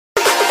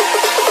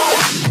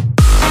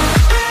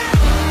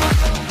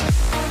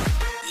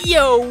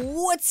Yo,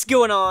 what's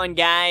going on,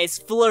 guys?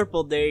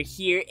 Flurpledur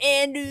here,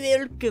 and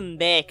welcome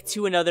back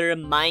to another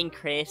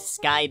Minecraft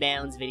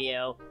Skybounds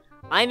video.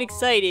 I'm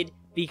excited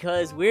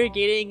because we're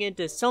getting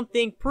into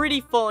something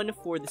pretty fun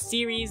for the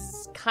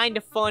series. Kind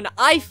of fun.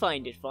 I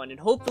find it fun, and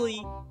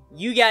hopefully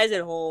you guys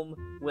at home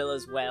will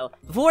as well.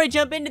 Before I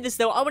jump into this,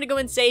 though, I want to go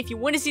and say if you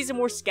want to see some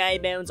more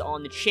Skybounds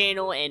on the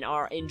channel and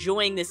are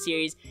enjoying this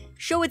series,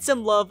 show it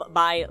some love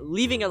by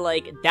leaving a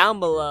like down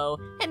below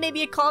and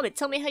maybe a comment.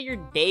 Tell me how your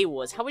day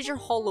was. How was your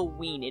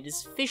Halloween? It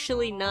is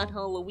officially not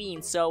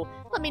Halloween, so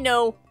let me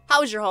know.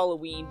 How was your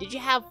Halloween? Did you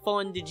have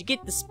fun? Did you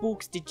get the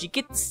spooks? Did you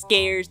get the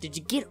scares? Did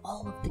you get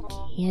all of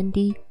the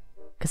candy?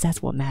 Because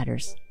that's what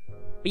matters.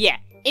 But yeah,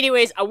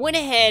 anyways, I went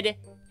ahead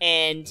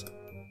and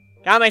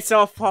got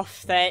myself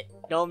off that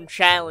dumb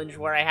challenge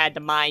where I had to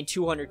mine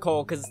 200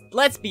 coal. Because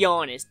let's be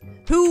honest,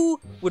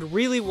 who would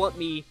really want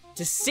me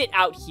to sit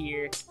out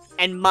here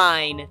and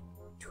mine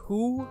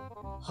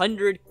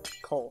 200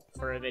 coal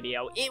for a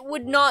video? It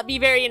would not be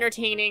very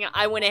entertaining.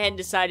 I went ahead and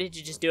decided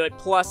to just do it.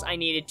 Plus, I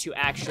needed to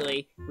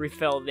actually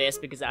refill this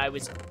because I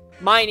was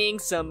mining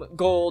some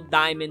gold,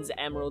 diamonds,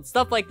 emeralds,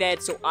 stuff like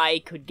that, so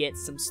I could get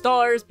some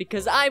stars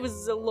because I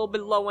was a little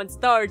bit low on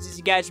stars, as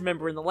you guys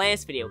remember in the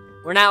last video.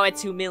 We're now at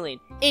 2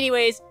 million.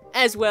 Anyways,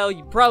 as well,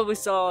 you probably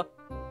saw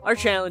our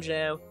challenge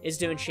now is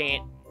to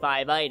enchant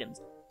 5 items.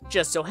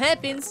 Just so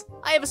happens,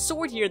 I have a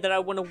sword here that I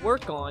want to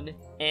work on,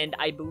 and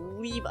I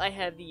believe I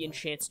have the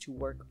enchants to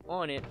work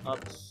on it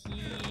up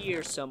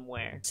here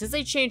somewhere. Since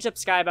they changed up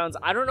Skybounds,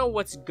 I don't know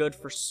what's good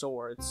for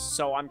swords,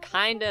 so I'm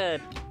kind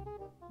of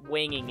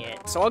winging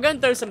it. So I'll go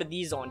and throw some of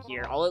these on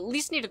here. I'll at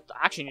least need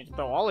to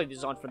throw all of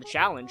these on for the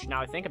challenge,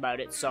 now I think about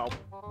it, so.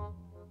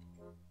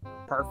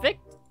 Perfect.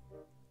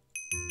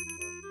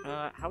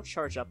 How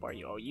charged up are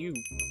you? Oh, you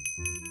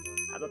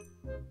have a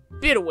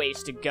bit of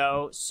ways to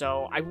go,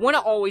 so I want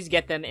to always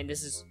get them, and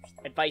this is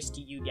advice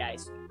to you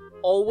guys.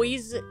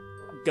 Always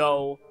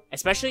go,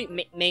 especially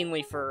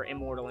mainly for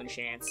immortal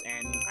enchants,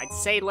 and I'd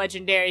say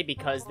legendary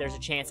because there's a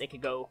chance it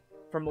could go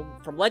from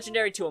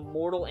legendary to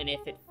immortal, and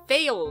if it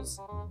fails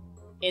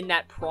in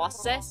that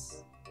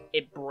process,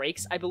 it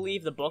breaks, I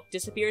believe, the book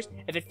disappears.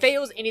 If it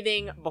fails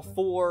anything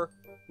before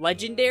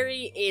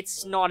legendary,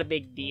 it's not a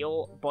big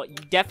deal, but you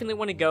definitely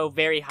want to go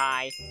very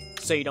high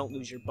so you don't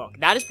lose your book.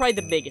 That is probably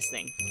the biggest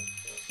thing.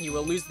 You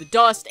will lose the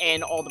dust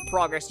and all the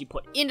progress you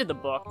put into the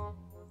book,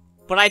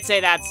 but I'd say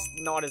that's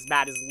not as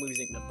bad as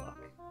losing the book,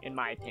 in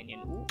my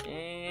opinion. Ooh,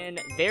 and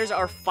there's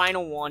our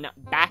final one,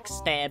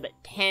 Backstab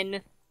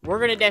 10. We're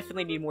gonna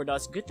definitely need more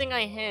dust. Good thing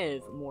I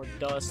have more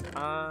dust.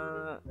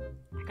 I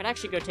could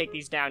actually go take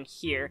these down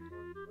here.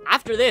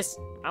 After this,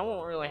 I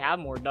won't really have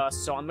more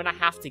dust, so I'm gonna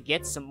have to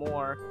get some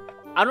more.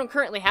 I don't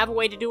currently have a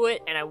way to do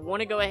it, and I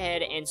want to go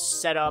ahead and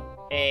set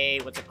up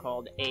a, what's it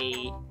called,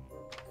 a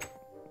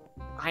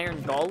iron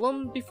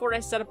golem before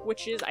I set up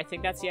witches. I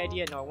think that's the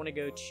idea. No, I want to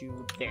go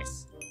to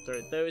this. Throw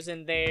those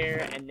in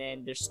there, and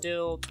then there's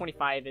still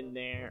 25 in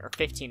there, or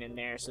 15 in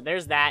there, so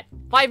there's that.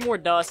 5 more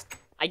dust.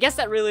 I guess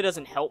that really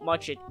doesn't help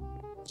much. It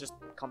just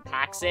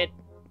compacts it,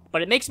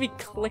 but it makes me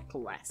click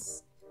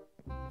less.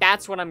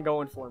 That's what I'm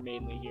going for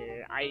mainly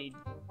here. I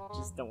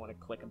just don't want to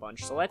click a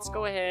bunch. So let's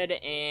go ahead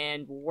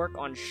and work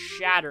on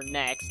Shatter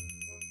next.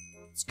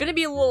 It's going to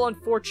be a little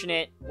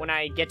unfortunate when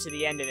I get to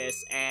the end of this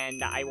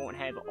and I won't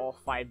have all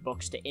 5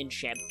 books to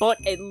enchant, but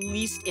at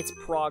least it's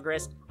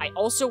progress. I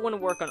also want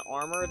to work on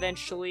armor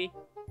eventually.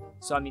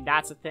 So, I mean,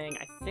 that's a thing.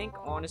 I think,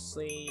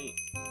 honestly,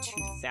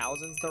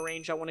 2,000's the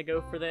range I want to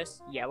go for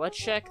this. Yeah, let's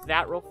check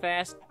that real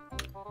fast.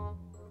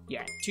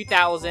 Yeah,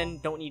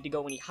 2,000. Don't need to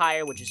go any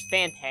higher, which is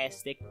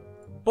fantastic.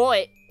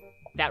 But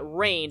that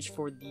range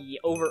for the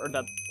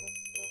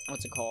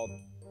what's it called?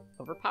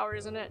 Overpower,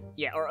 isn't it?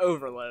 Yeah, or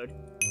overload.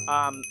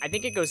 I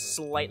think it goes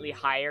slightly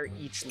higher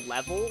each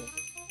level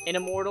in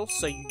Immortal,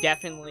 so you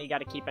definitely got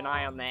to keep an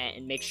eye on that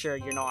and make sure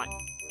you're not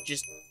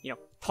just, you know,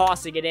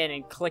 tossing it in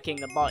and clicking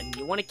the button.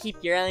 You want to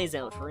keep your eyes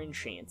out for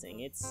enchanting.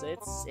 It's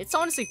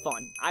honestly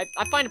fun.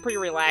 I find it pretty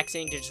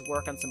relaxing to just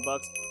work on some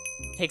books.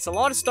 It takes a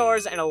lot of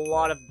stars and a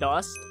lot of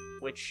dust,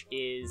 which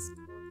is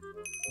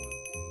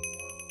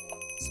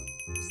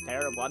it's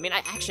terrible. I mean,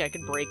 I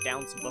could break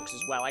down some books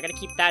as well. I gotta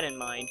keep that in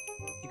mind.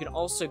 You can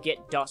also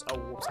get dust. Oh,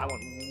 whoops, I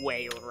went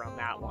way over on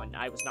that one.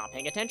 I was not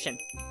paying attention.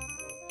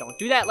 Don't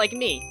do that like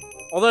me.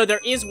 Although there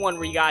is one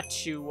where you got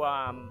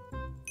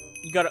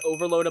to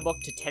overload a book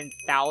to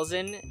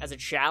 10,000 as a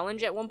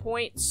challenge at one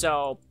point,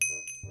 so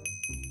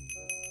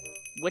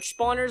witch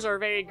spawners are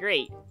very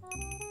great.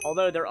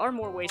 Although there are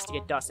more ways to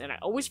get dust, and I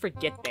always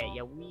forget that.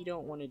 Yeah, we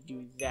don't want to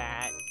do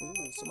that. Ooh,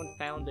 someone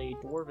found a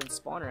dwarven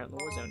spawner out in the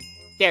war zone.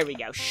 There we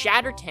go.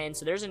 Shatter 10,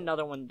 so there's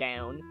another one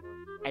down.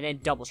 And then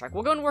double strike.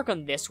 We'll go and work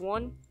on this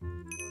one.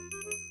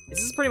 This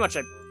is pretty much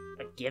a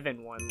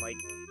given one. Like,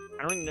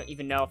 I don't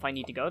even know if I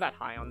need to go that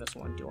high on this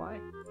one, do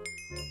I?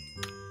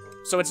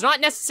 So it's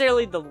not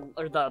necessarily the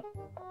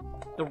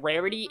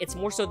rarity, it's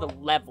more so the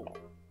level,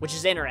 which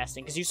is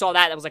interesting, because you saw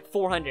that was like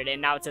 400,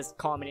 and now it says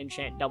common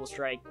enchant, double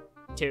strike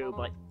 2,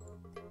 but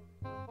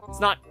it's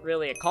not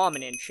really a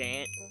common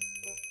enchant.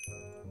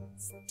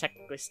 It's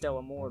technically still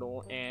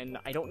immortal, and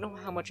I don't know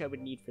how much I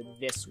would need for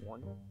this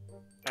one.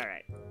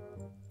 Alright.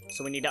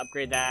 So we need to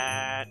upgrade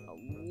that a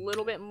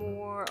little bit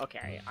more.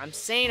 Okay, I'm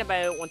saying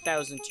about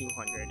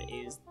 1,200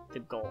 is the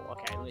goal.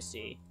 Okay, let me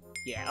see.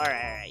 Yeah,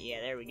 alright, yeah,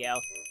 there we go.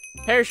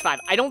 Parish 5.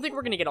 I don't think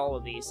we're gonna get all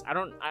of these. I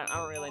don't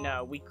really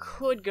know. We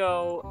could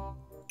go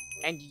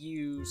and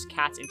use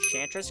Cat's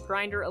Enchantress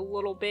Grinder a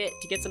little bit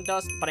to get some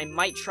dust, but I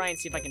might try and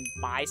see if I can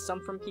buy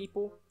some from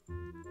people.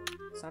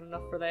 Is that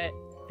enough for that?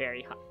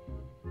 Very high.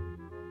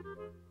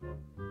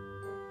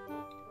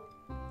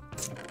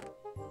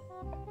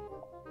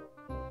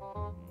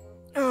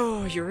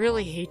 Oh, you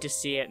really hate to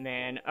see it,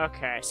 man.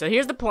 Okay, so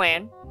here's the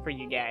plan for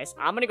you guys.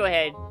 I'm gonna go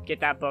ahead and get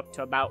that book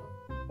to about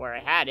where I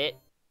had it.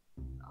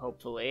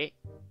 Hopefully.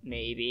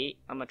 Maybe.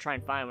 I'm gonna try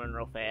and find one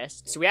real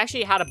fast. So we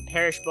actually had a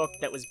parish book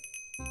that was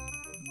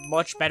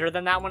much better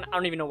than that one. I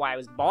don't even know why I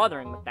was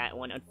bothering with that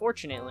one.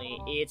 Unfortunately,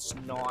 it's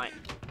not.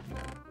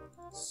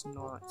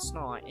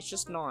 It's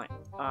just not.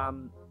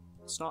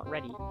 It's not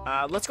ready.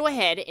 Let's go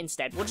ahead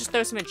instead. We'll just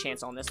throw some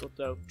enchants on this. We'll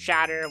throw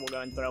Shatter. We'll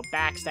go and throw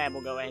Backstab.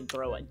 We'll go ahead and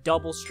throw a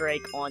Double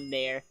Strike on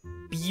there.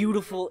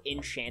 Beautiful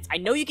enchants. I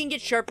know you can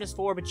get Sharpness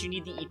 4, but you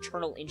need the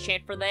Eternal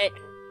Enchant for that.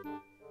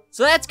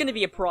 So that's going to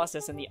be a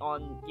process in the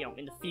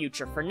in the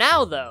future. For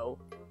now, though,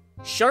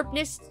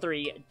 Sharpness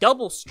 3,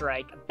 Double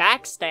Strike,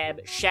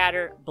 Backstab,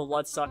 Shatter,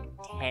 Bloodsuck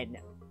 10.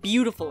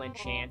 Beautiful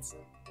enchants.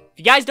 If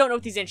you guys don't know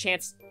what these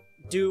enchants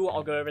do,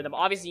 I'll go over them.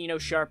 Obviously,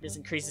 Sharpness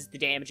increases the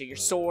damage of your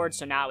sword,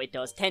 so now it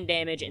does 10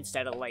 damage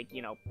instead of,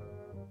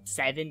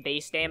 7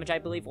 base damage, I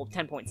believe. Well,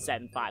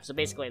 10.75, so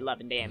basically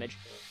 11 damage.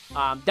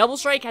 Double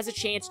Strike has a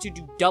chance to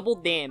do double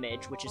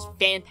damage, which is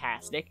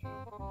fantastic.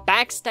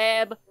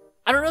 Backstab,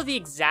 I don't know the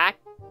exact,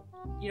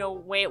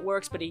 way it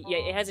works, but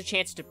it has a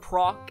chance to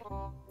proc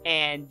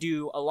and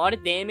do a lot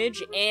of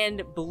damage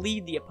and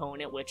bleed the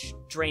opponent, which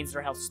drains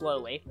their health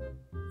slowly.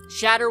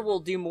 Shatter will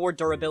do more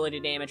durability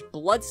damage.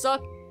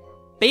 Bloodsuck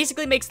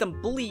basically makes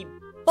them bleed,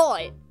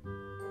 but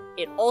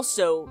it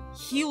also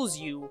heals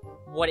you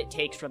what it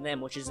takes from them,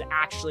 which is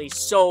actually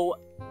so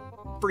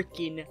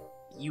freaking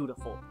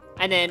beautiful.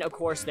 And then, of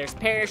course, there's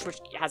Perish, which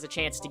has a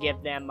chance to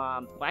give them,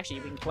 well, actually,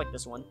 we can click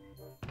this one.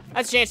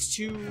 Has a chance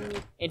to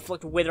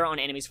inflict Wither on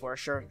enemies for a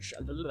short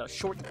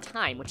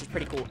time, which is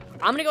pretty cool.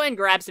 I'm gonna go ahead and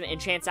grab some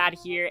enchants out of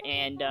here,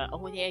 and,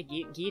 oh, yeah,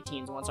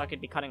 Guillotine's one, so I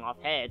could be cutting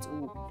off heads.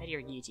 Ooh, Confetti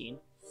or Guillotine.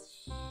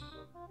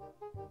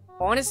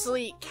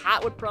 Honestly,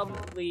 Cat would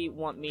probably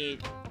want me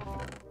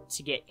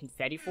to get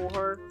Confetti for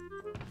her,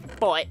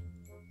 but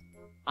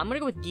I'm gonna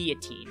go with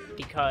Guillotine,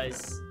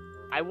 because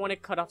I want to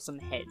cut off some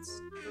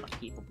heads of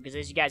people, because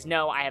as you guys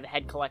know, I have a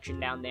head collection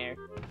down there.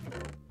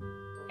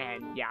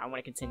 And yeah, I want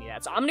to continue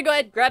that. So I'm going to go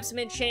ahead, grab some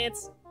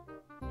enchants,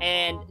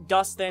 and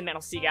dust them, and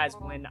I'll see you guys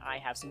when I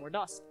have some more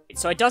dust.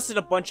 So I dusted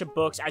a bunch of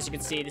books. As you can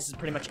see, this is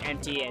pretty much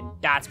empty, and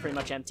that's pretty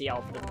much empty.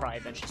 I'll probably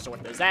eventually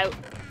sort those out.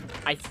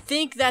 I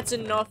think that's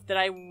enough that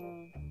I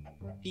will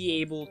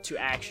be able to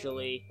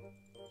actually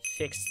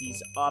fix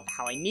these up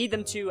how I need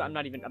them to.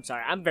 I'm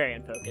sorry, I'm very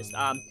unfocused.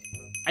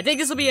 I think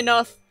this will be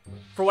enough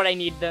for what I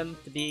need them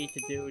to be,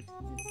 to do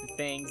the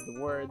things,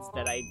 the words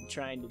that I'm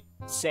trying to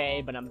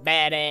say, but I'm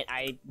bad at.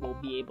 I will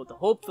be able to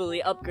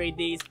hopefully upgrade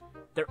these.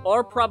 There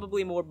are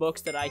probably more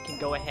books that I can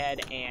go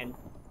ahead and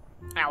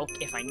out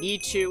if I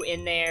need to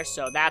in there,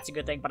 so that's a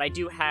good thing. But I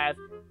do have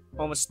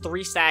almost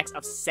 3 stacks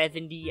of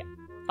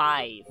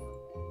 75.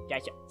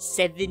 Gotcha.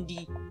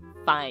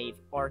 75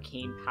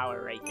 arcane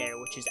power right there,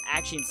 which is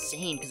actually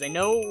insane, because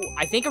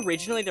I think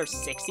originally there's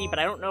 60, but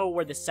I don't know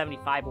where the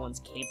 75 ones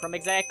came from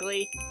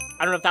exactly.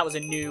 I don't know if that was a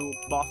new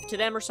buff to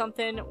them or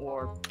something,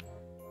 or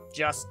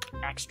just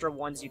extra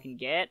ones you can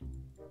get.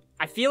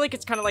 I feel like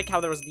it's kind of like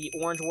how there was the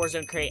orange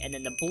Warzone crate and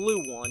then the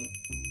blue one.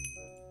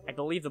 I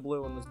believe the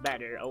blue one was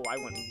better. Oh, I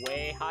went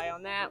way high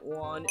on that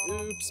one.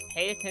 Oops.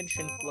 Pay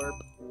attention, Flurp.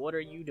 What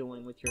are you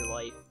doing with your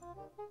life?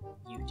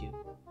 YouTube.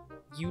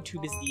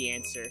 YouTube is the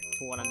answer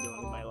to what I'm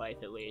doing with my life,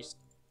 at least.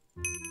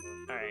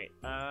 Alright,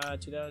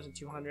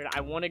 2,200.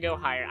 I want to go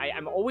higher.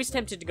 I'm always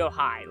tempted to go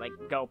high, like,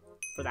 go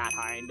for that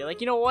high, and be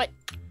like, you know what?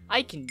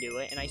 I can do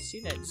it. And I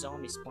see that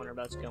zombie spawner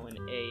about to go in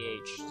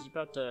AH. Is he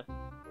about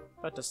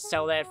to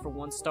sell that for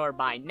 1 star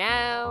by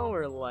now,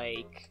 or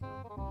like...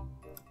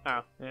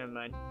 Oh, never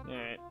mind.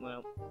 Alright,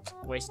 well,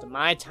 waste of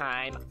my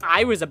time.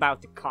 I was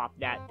about to cop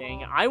that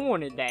thing. I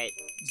wanted that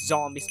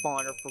zombie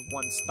spawner for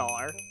 1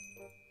 star.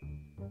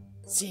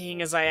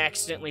 Seeing as I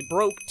accidentally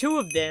broke 2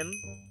 of them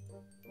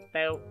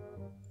without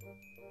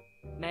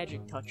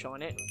magic touch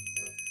on it.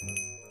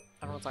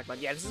 I don't want to talk about.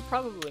 Yeah, this is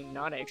probably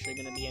not actually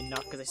going to be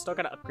enough because I still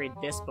got to upgrade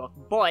this book,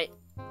 but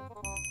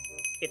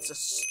it's a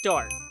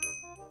start.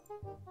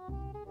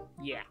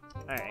 Yeah.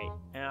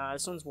 Alright.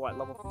 This one's what?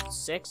 Level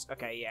 6?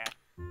 Okay, yeah.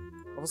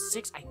 Level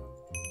 6? I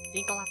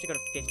think I'll have to go to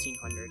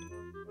 1,500.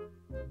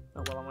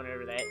 Oh, well, I went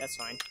over that. That's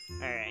fine.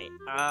 Alright.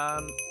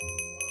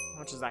 How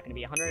much is that going to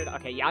be? 100?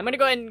 Okay, yeah, I'm going to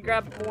go ahead and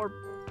grab more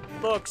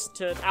books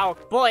to Alk,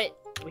 but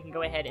we can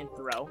go ahead and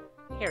throw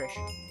Perish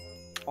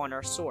on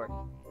our sword.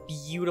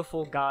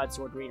 Beautiful God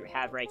sword we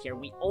have right here.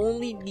 We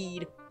only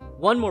need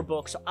 1 more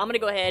book, so I'm going to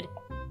go ahead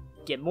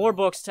get more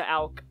books to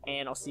alch,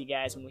 and I'll see you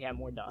guys when we have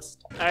more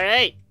dust.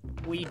 Alright,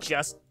 we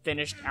just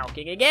finished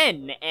alching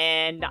again,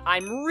 and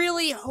I'm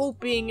really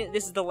hoping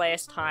this is the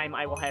last time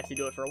I will have to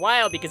do it for a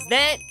while, because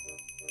that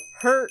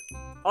hurt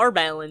our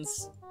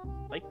balance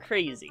like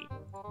crazy.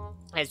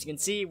 As you can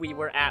see, we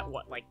were at,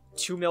 what, like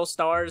 2 mil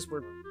stars?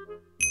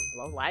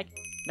 Hello, lag?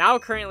 Now we're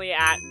currently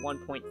at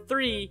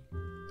 1.3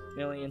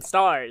 million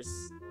stars.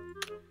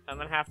 I'm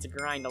gonna have to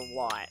grind a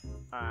lot.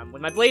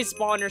 With my blaze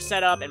spawner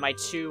set up and my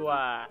two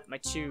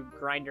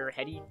grinder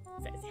head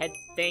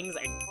things,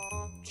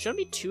 it shouldn't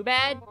be too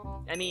bad.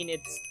 I mean, it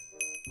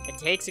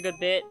takes a good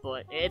bit,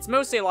 but it's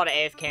mostly a lot of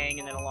AFKing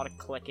and then a lot of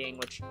clicking,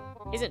 which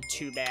isn't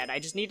too bad. I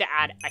just need to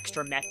add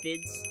extra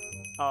methods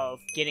of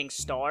getting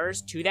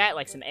stars to that,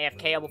 like some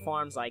AFK-able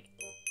farms like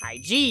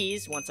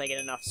IGs. Once I get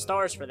enough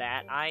stars for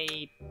that,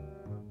 I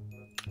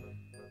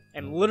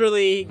am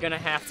literally gonna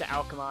have to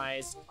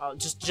alchemize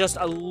just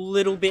a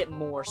little bit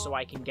more so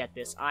I can get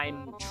this.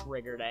 I'm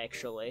triggered,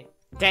 actually.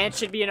 That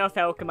should be enough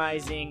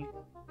alchemizing.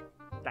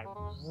 I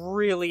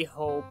really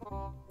hope,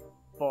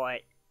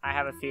 but I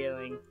have a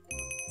feeling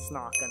it's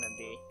not gonna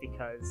be,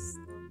 because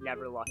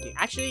never lucky.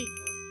 Actually,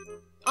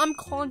 I'm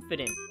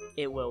confident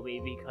it will be,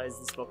 because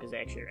this book is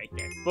actually right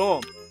there.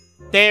 Boom!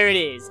 There it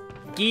is!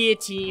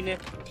 Guillotine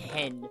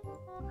 10.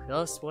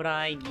 Just what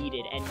I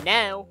needed. And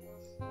now,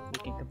 we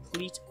can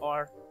complete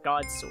our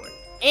God Sword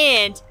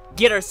and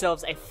get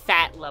ourselves a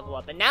fat level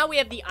up. And now we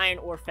have the Iron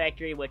Ore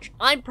Factory, which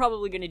I'm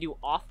probably going to do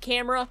off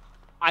camera.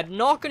 I'm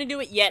not going to do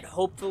it yet,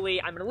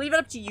 hopefully. I'm going to leave it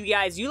up to you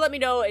guys. You let me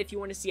know if you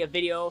want to see a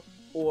video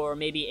or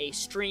maybe a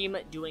stream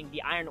doing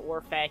the Iron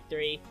Ore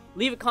Factory.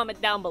 Leave a comment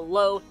down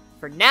below.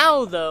 For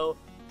now, though,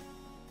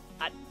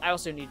 I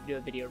also need to do a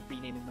video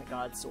renaming my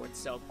God Sword,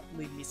 so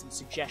leave me some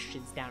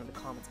suggestions down in the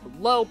comments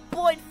below.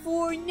 But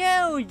for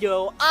now,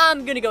 though,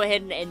 I'm gonna go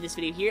ahead and end this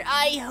video here.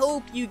 I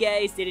hope you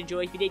guys did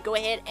enjoy. If you did, go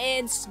ahead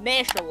and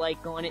smash a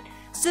like on it.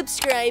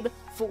 Subscribe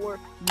for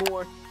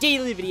more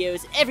daily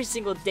videos every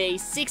single day,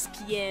 6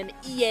 p.m.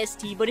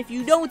 EST. But if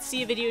you don't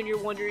see a video and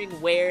you're wondering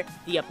where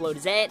the upload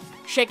is at,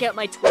 check out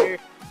my Twitter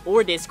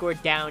or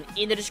Discord down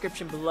in the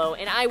description below.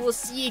 And I will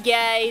see you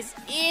guys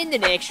in the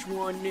next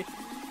one.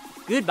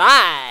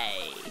 Goodbye!